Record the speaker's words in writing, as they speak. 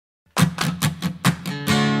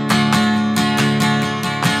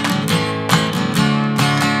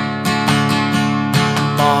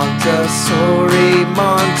Montessori,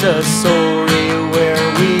 Montessori, where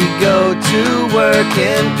we go to work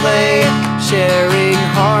and play, sharing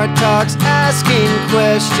hard talks, asking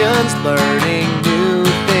questions, learning new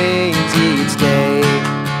things each day.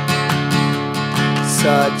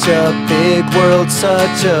 Such a big world,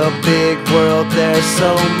 such a big world, there's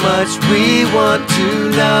so much we want to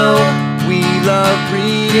know. We love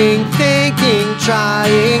reading, thinking,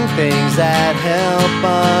 trying things that help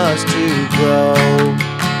us to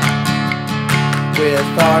grow.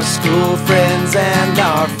 With our school friends and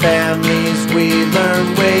our families, we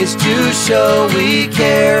learn ways to show we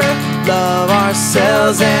care, love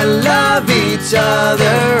ourselves and love each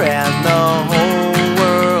other and the whole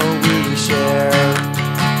world we share.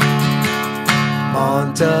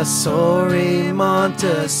 Montessori,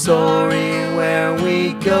 Montessori, where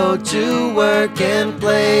we go to work and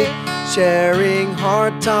play, sharing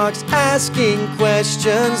hard talks, asking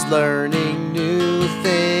questions, learning new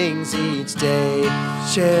things each day.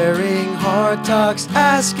 Sharing hard talks,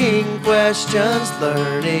 asking questions,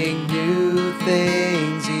 learning new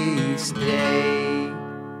things each day.